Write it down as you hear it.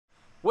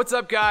What's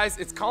up guys,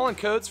 it's Colin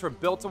Coates from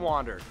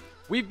Built2Wander.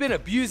 We've been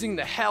abusing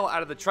the hell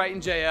out of the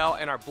Triton JL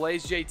and our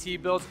Blaze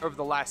JT builds over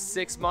the last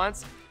 6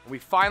 months, and we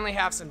finally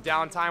have some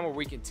downtime where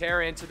we can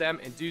tear into them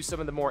and do some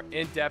of the more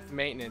in-depth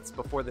maintenance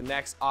before the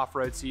next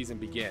off-road season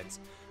begins.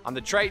 On the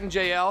Triton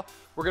JL,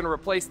 we're going to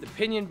replace the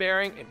pinion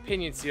bearing and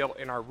pinion seal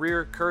in our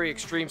rear Currie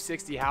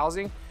Extreme60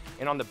 housing,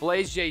 and on the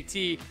Blaze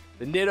JT,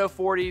 the Nitto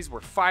 40s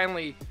were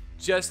finally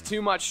just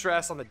too much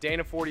stress on the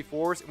Dana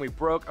 44s, and we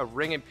broke a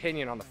ring and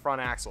pinion on the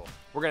front axle.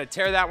 We're gonna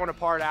tear that one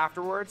apart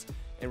afterwards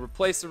and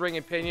replace the ring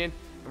and pinion,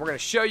 and we're gonna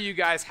show you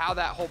guys how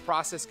that whole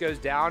process goes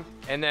down,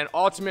 and then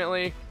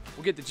ultimately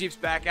we'll get the Jeeps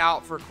back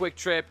out for a quick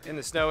trip in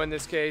the snow in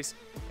this case,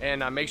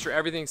 and make sure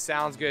everything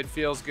sounds good,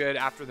 feels good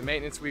after the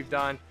maintenance we've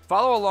done.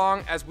 Follow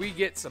along as we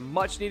get some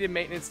much needed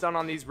maintenance done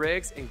on these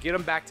rigs and get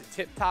them back to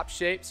tip-top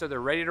shape so they're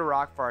ready to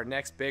rock for our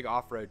next big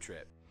off-road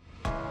trip.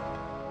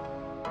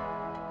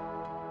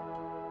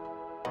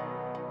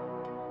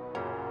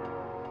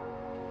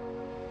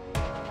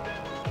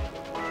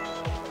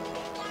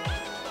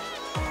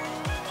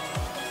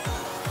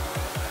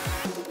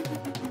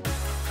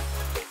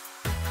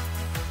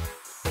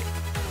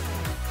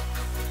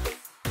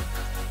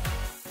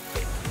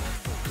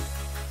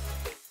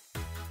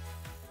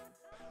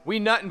 We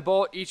nut and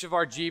bolt each of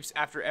our Jeeps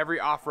after every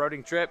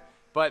off-roading trip,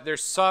 but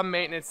there's some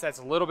maintenance that's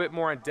a little bit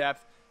more in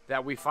depth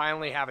that we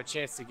finally have a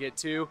chance to get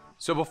to.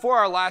 So before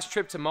our last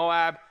trip to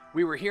Moab,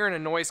 we were hearing a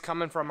noise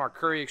coming from our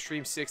Currie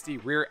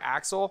Extreme60 rear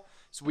axle.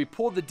 So we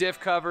pulled the diff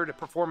cover to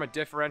perform a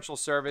differential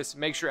service,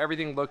 make sure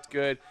everything looked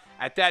good.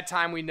 At that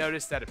time, we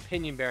noticed that a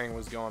pinion bearing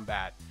was going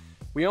bad.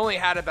 We only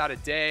had about a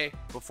day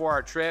before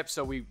our trip,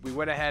 so we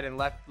went ahead and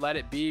let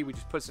it be. We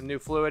just put some new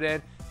fluid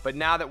in. But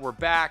now that we're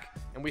back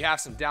and we have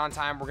some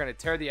downtime, we're gonna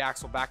tear the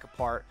axle back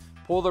apart,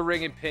 pull the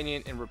ring and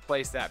pinion, and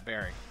replace that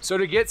bearing. So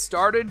to get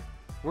started,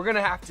 we're gonna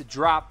have to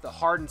drop the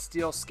hardened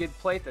steel skid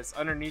plate that's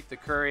underneath the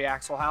Currie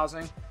axle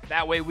housing.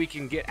 That way we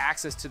can get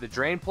access to the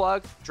drain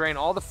plug, drain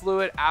all the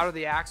fluid out of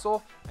the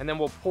axle, and then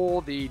we'll pull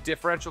the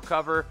differential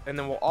cover, and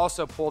then we'll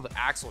also pull the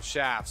axle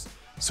shafts.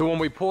 So when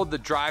we pulled the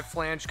drive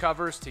flange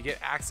covers to get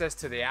access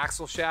to the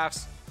axle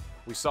shafts,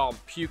 we saw them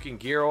puking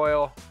gear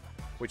oil,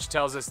 which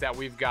tells us that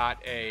we've got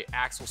a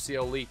axle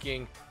seal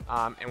leaking,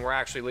 and we're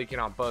actually leaking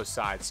on both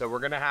sides. So we're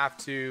gonna have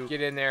to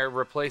get in there,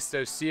 replace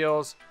those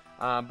seals,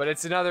 but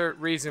it's another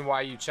reason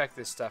why you check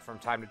this stuff from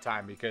time to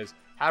time, because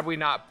had we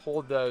not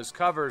pulled those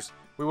covers,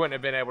 we wouldn't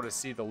have been able to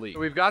see the leak. So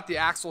we've got the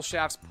axle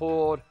shafts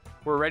pulled.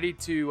 We're ready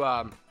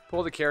to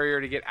pull the carrier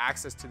to get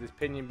access to this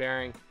pinion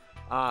bearing.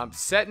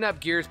 Setting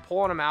up gears,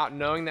 pulling them out,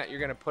 knowing that you're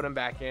gonna put them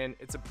back in.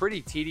 It's a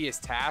pretty tedious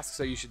task,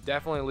 so you should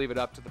definitely leave it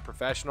up to the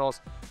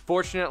professionals.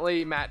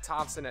 Fortunately, Matt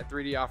Thompson at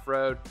 3D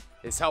Off-Road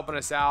is helping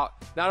us out.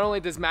 Not only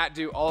does Matt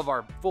do all of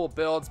our full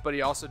builds, but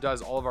he also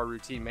does all of our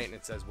routine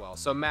maintenance as well.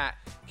 So Matt,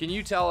 can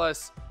you tell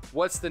us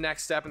what's the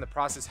next step in the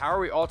process? How are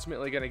we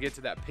ultimately gonna get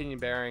to that pinion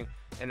bearing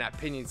and that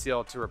pinion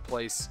seal to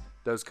replace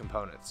those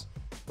components?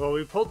 Well,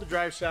 we pulled the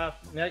drive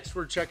shaft. Next,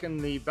 we're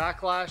checking the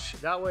backlash.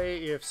 That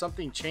way, if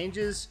something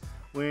changes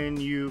when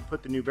you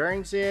put the new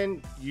bearings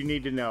in, you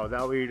need to know.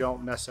 That way you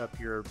don't mess up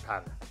your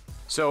pattern.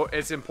 So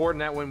it's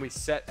important that when we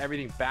set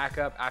everything back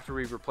up after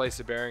we replace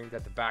the bearing,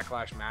 that the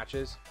backlash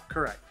matches?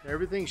 Correct.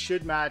 Everything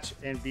should match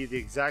and be the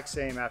exact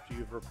same after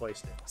you've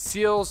replaced it.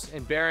 Seals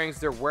and bearings,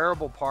 they're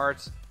wearable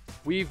parts.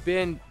 We've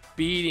been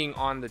beating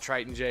on the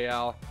Triton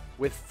JL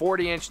with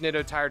 40-inch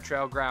Nitto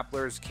Trail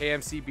Grapplers,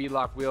 KMC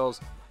beadlock wheels.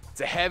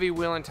 It's a heavy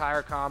wheel and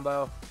tire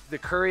combo. The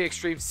Currie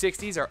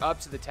Extreme60s are up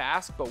to the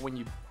task, but when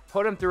you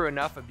put them through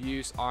enough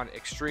abuse on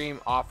extreme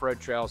off-road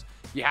trails,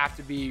 you have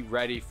to be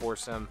ready for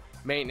some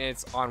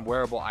maintenance on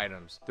wearable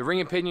items. The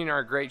ring and pinion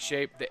are in great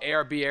shape. The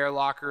ARB air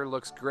locker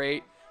looks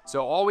great.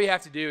 So all we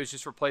have to do is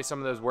just replace some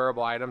of those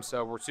wearable items.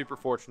 So we're super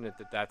fortunate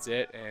that that's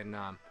it, and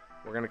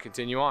we're gonna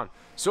continue on.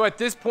 So at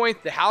this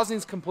point, the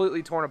housing's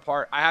completely torn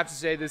apart. I have to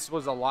say this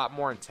was a lot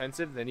more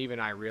intensive than even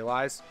I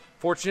realized.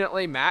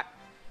 Fortunately, Matt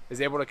is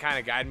able to kind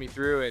of guide me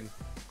through, and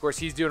of course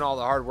he's doing all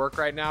the hard work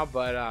right now,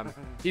 but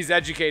he's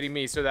educating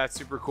me, so that's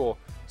super cool.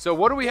 So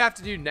what do we have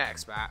to do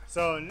next, Matt?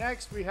 So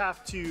next we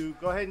have to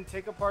go ahead and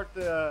take apart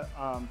the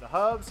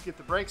hubs, get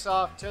the brakes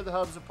off, tear the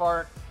hubs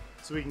apart,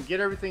 so we can get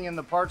everything in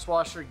the parts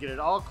washer, get it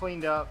all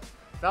cleaned up.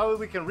 That way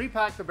we can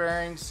repack the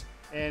bearings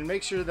and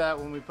make sure that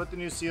when we put the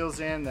new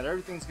seals in, that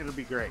everything's gonna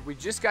be great. We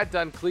just got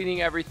done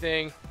cleaning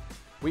everything.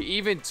 We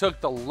even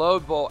took the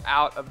load bolt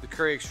out of the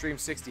Currie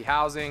Extreme60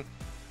 housing,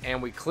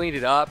 and we cleaned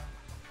it up.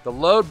 The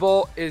load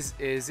bolt is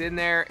in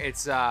there.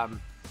 It's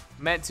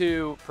meant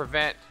to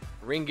prevent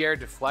ring gear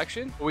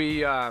deflection.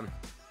 We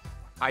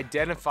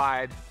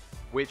identified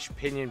which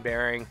pinion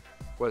bearing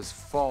was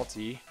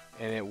faulty,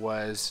 and it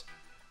was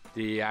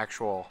the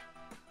actual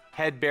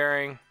head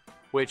bearing,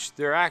 which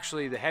they're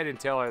actually, the head and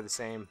tail are the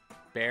same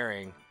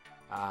bearing,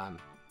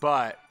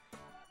 but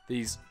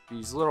these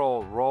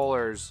little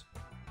rollers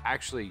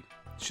actually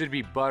should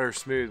be butter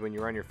smooth when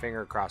you run your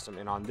finger across them.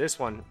 And on this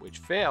one, which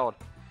failed,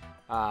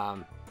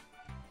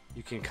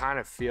 you can kind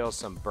of feel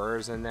some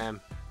burrs in them.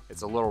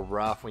 It's a little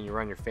rough when you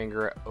run your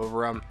finger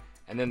over them.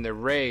 And then the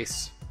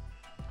race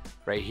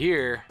right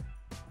here,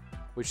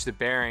 which the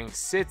bearing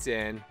sits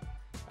in,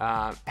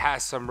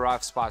 has some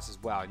rough spots as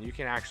well. And you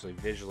can actually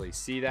visually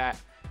see that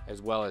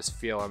as well as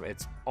feel them.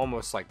 It's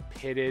almost like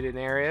pitted in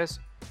areas,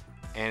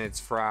 and it's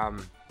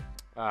from,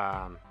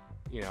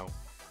 you know,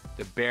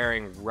 the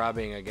bearing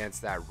rubbing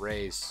against that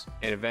race,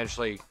 and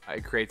eventually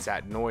it creates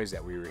that noise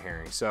that we were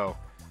hearing. So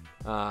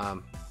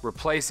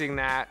replacing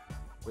that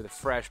with a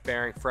fresh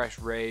bearing, fresh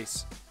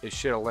race, it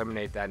should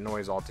eliminate that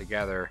noise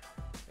altogether,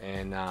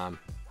 and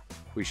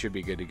we should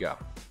be good to go.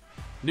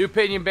 New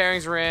pinion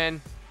bearings are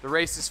in, the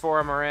races for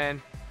them are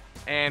in,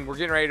 and we're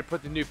getting ready to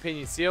put the new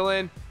pinion seal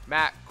in.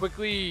 Matt,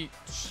 quickly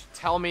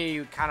tell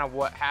me kind of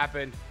what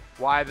happened,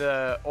 why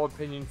the old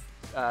pinion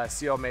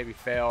seal maybe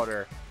failed,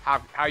 or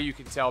how you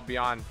can tell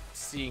beyond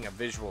seeing a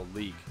visual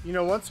leak. You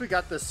know, once we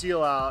got the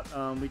seal out,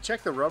 we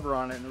checked the rubber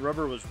on it, and the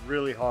rubber was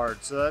really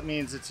hard. So that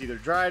means it's either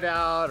dried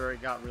out or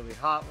it got really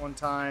hot one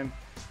time.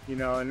 You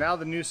know, and now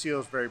the new seal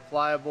is very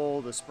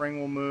pliable, the spring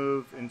will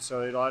move, and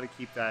so it ought to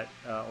keep that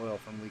oil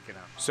from leaking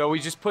out. So we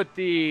just put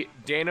the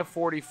Dana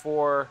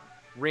 44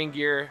 ring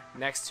gear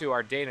next to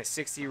our Dana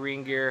 60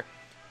 ring gear.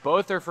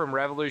 Both are from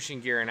Revolution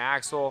Gear and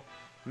Axle.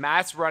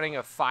 Matt's running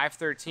a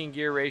 513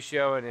 gear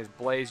ratio in his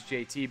Blaze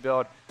JT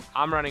build.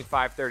 I'm running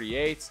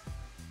 538.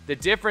 The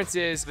difference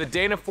is the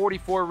Dana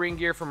 44 ring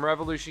gear from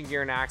Revolution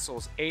Gear and Axle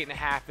is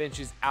 8.5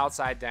 inches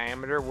outside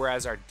diameter,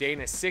 whereas our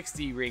Dana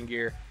 60 ring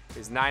gear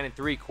is 9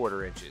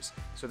 3/4 inches.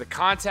 So the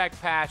contact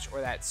patch,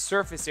 or that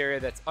surface area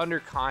that's under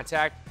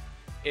contact,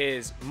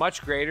 is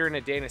much greater in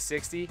a Dana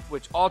 60,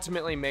 which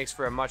ultimately makes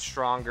for a much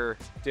stronger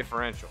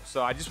differential.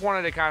 So I just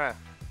wanted to kind of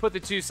put the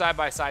two side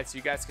by side so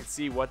you guys can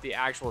see what the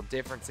actual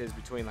difference is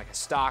between like a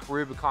stock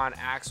Rubicon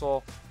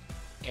axle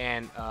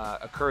and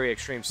a Currie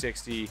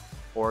Extreme60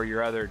 or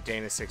your other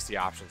Dana 60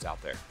 options out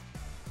there.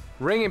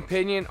 Ring and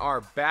pinion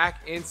are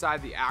back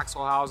inside the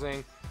axle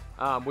housing.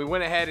 We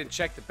went ahead and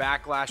checked the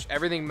backlash,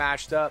 everything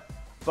matched up,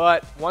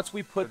 but once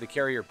we put the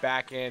carrier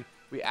back in,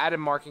 we added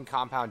marking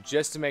compound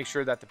just to make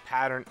sure that the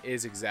pattern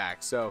is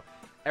exact. So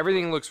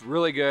everything looks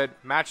really good,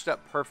 matched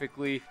up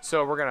perfectly.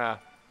 So we're gonna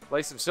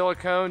lay some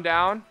silicone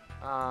down,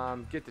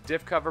 get the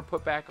diff cover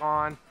put back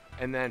on,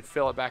 and then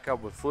fill it back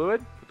up with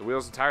fluid, put the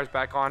wheels and tires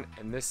back on,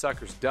 and this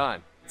sucker's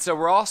done. So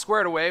we're all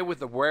squared away with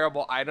the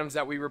wearable items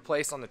that we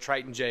replaced on the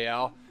Triton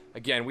JL.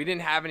 Again, we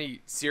didn't have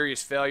any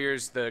serious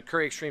failures. The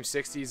Currie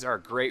Extreme60s are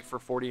great for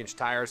 40-inch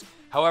tires.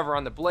 However,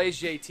 on the Blaze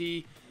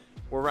JT,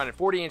 we're running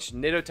 40-inch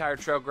Nitto Tire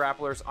Trail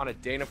Grapplers on a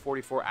Dana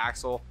 44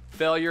 axle.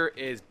 Failure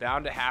is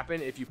bound to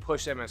happen if you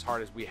push them as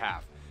hard as we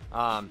have.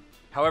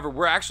 However,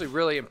 we're actually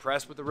really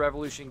impressed with the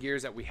Revolution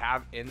gears that we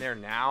have in there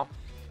now.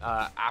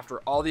 After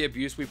all the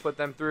abuse we put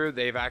them through,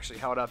 they've actually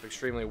held up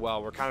extremely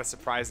well. We're kind of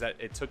surprised that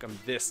it took them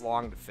this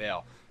long to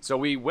fail. So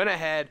we went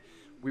ahead,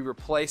 we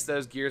replaced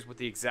those gears with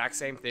the exact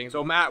same thing.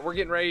 So Matt, we're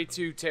getting ready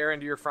to tear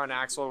into your front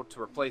axle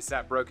to replace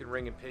that broken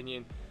ring and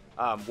pinion.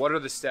 What are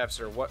the steps,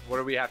 or what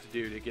do we have to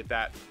do to get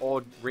that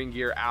old ring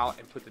gear out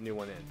and put the new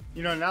one in?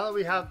 You know, now that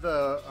we have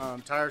the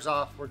tires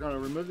off, we're going to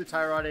remove the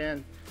tie rod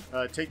in,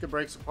 take the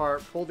brakes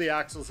apart, pull the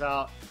axles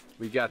out.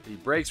 We got the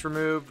brakes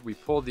removed, we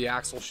pulled the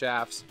axle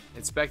shafts,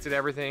 inspected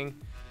everything,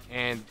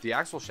 and the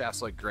axle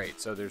shafts look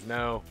great. So there's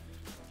no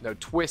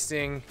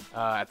twisting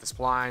at the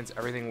splines,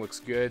 everything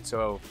looks good.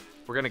 So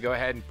we're gonna go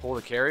ahead and pull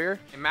the carrier.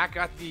 And Matt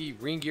got the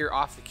ring gear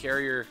off the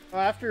carrier.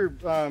 After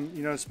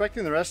you know,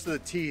 inspecting the rest of the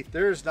teeth,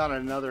 there's not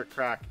another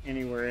crack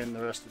anywhere in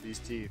the rest of these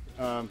teeth.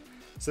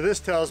 So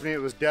this tells me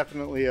it was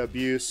definitely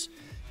abuse.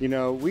 You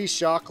know, we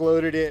shock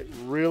loaded it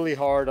really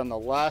hard on the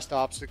last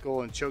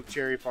obstacle in Choke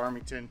Cherry,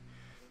 Farmington.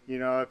 You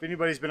know, if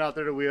anybody's been out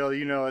there to wheel,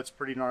 you know it's a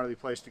pretty gnarly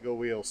place to go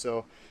wheel.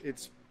 So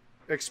it's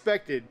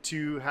expected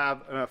to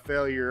have a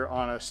failure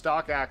on a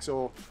stock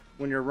axle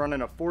when you're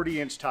running a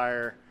 40-inch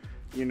tire.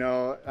 You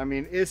know, I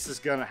mean, this is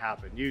gonna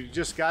happen. You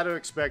just got to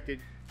expect it.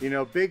 You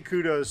know, big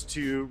kudos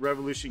to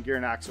Revolution Gear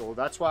and Axle.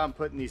 That's why I'm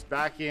putting these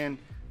back in.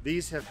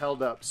 These have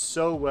held up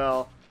so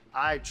well.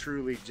 I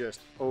truly just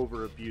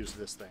over abused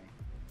this thing.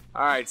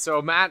 All right,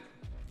 so Matt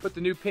put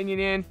the new pinion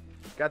in,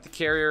 got the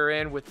carrier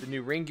in with the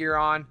new ring gear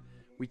on.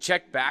 We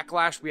checked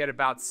backlash. We had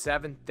about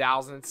 7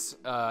 thousandths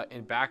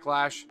in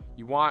backlash.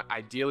 You want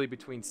ideally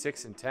between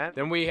 6 and 10.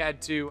 Then we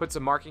had to put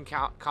some marking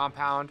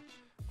compound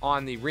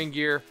on the ring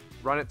gear,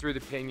 run it through the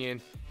pinion,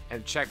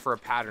 and check for a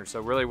pattern.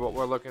 So really what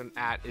we're looking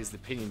at is the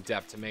pinion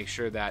depth to make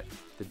sure that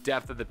the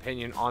depth of the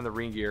pinion on the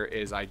ring gear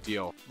is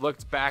ideal.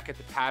 Looked back at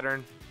the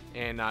pattern,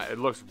 and it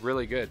looks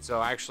really good. So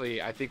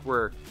actually, I think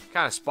we're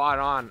kind of spot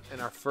on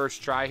in our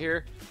first try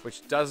here,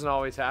 which doesn't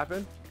always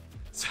happen.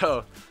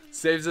 So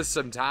saves us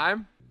some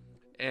time.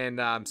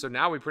 And so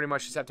now we pretty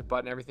much just have to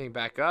button everything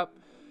back up,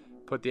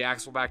 put the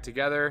axle back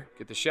together,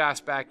 get the shafts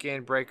back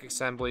in, brake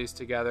assemblies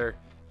together,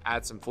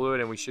 add some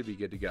fluid, and we should be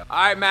good to go. All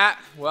right, Matt,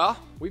 well,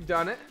 we've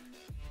done it.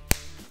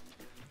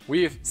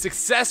 We've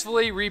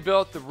successfully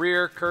rebuilt the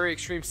rear Currie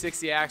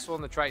Extreme60 axle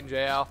in the Triton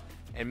JL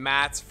and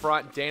Matt's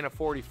front Dana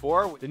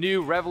 44. The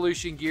new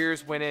Revolution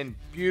gears went in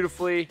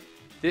beautifully.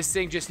 This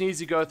thing just needs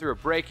to go through a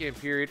break-in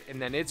period,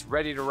 and then it's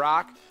ready to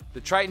rock. The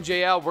Triton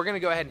JL, we're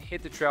gonna go ahead and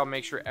hit the trail,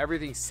 make sure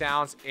everything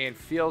sounds and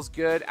feels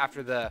good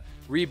after the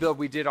rebuild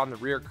we did on the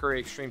rear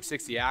Currie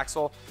Extreme60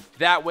 axle.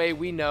 That way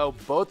we know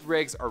both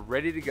rigs are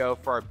ready to go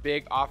for our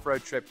big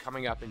off-road trip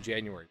coming up in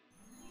January.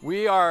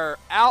 We are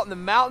out in the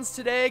mountains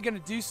today, gonna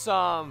do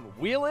some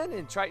wheeling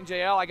in Triton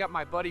JL. I got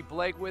my buddy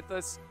Blake with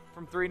us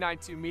from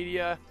 392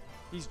 Media.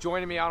 He's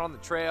joining me out on the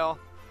trail.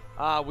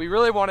 We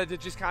really wanted to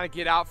just kind of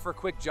get out for a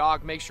quick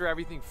jog, make sure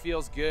everything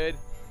feels good.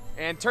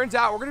 And turns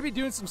out we're gonna be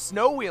doing some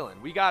snow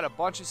wheeling. We got a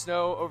bunch of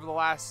snow over the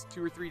last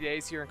 2 or 3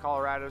 days here in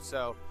Colorado,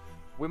 so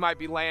we might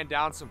be laying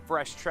down some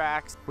fresh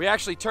tracks. We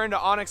actually turned to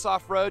Onyx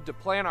Off-Road to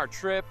plan our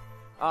trip.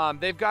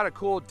 They've got a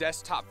cool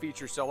desktop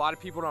feature, so a lot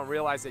of people don't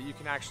realize that you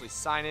can actually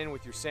sign in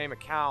with your same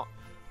account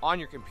on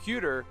your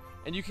computer,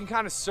 and you can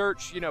kind of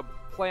search,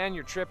 plan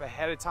your trip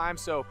ahead of time.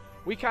 So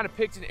we kind of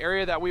picked an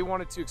area that we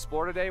wanted to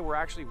explore today. We're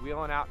actually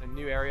wheeling out in a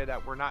new area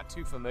that we're not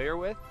too familiar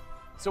with.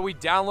 So we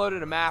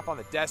downloaded a map on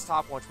the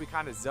desktop once we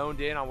kind of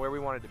zoned in on where we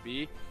wanted to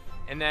be.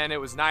 And then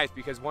it was nice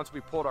because once we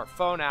pulled our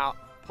phone out,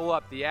 pull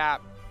up the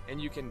app,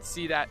 and you can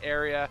see that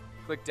area,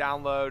 click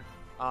download.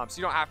 So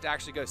you don't have to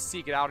actually go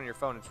seek it out on your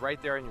phone. It's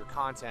right there in your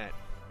content.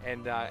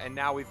 And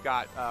now we've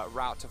got a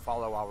route to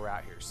follow while we're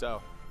out here. So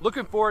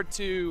looking forward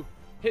to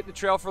hitting the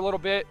trail for a little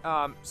bit.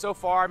 So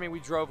far, I mean, we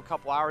drove a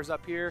couple hours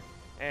up here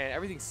and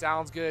everything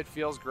sounds good,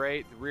 feels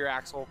great. The rear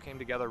axle came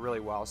together really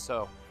well.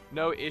 So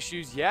no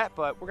issues yet,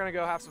 but we're gonna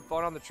go have some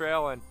fun on the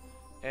trail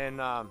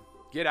and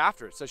get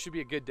after it. So it should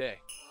be a good day.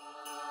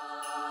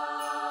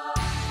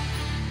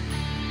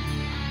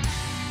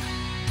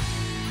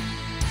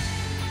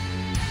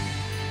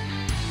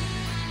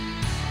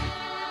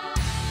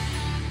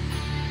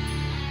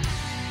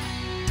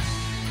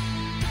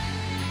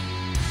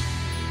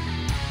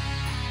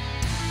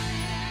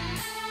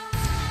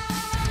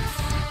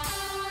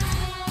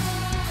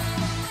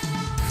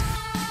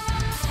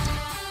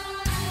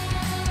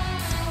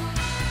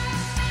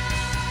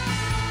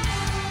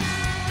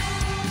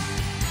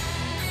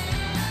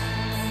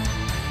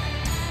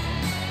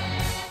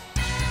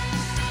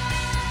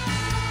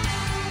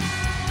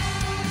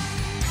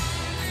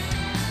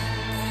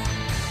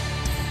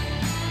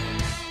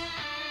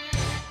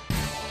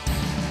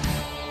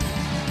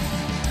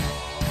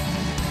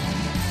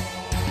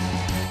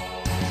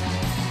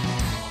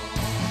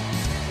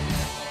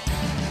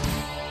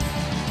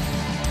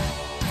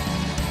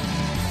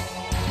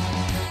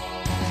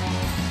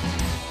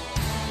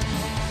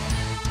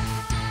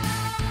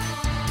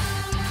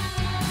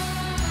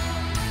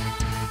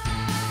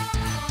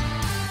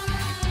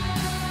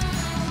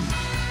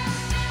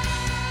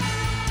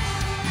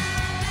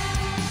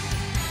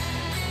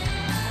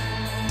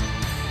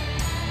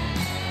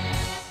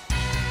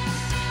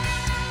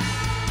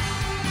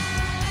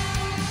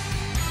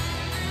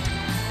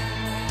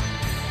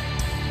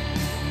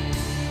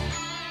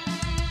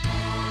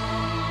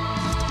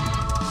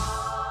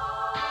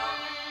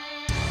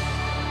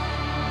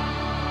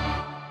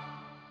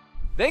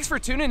 Thanks for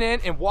tuning in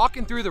and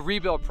walking through the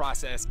rebuild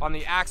process on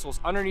the axles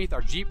underneath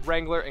our Jeep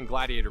Wrangler and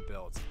Gladiator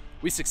builds.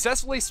 We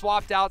successfully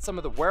swapped out some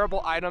of the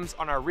wearable items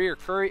on our rear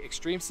Currie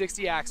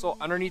Extreme60 axle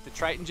underneath the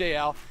Triton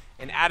JL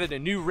and added a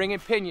new ring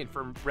and pinion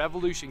from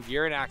Revolution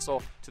gear and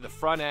axle to the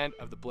front end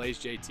of the Blaze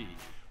JT.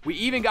 We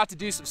even got to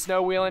do some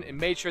snow wheeling and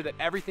made sure that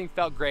everything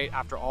felt great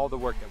after all the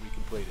work that we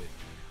completed.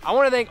 I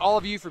want to thank all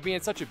of you for being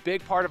such a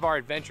big part of our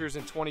adventures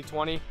in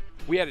 2020.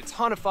 We had a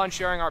ton of fun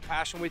sharing our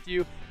passion with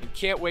you and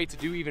can't wait to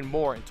do even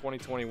more in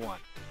 2021.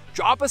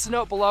 Drop us a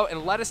note below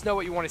and let us know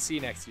what you want to see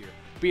next year,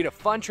 be it a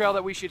fun trail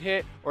that we should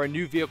hit or a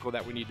new vehicle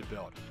that we need to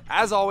build.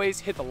 As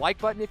always, hit the like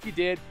button if you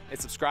did and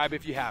subscribe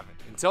if you haven't.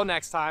 Until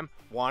next time,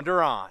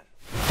 wander on.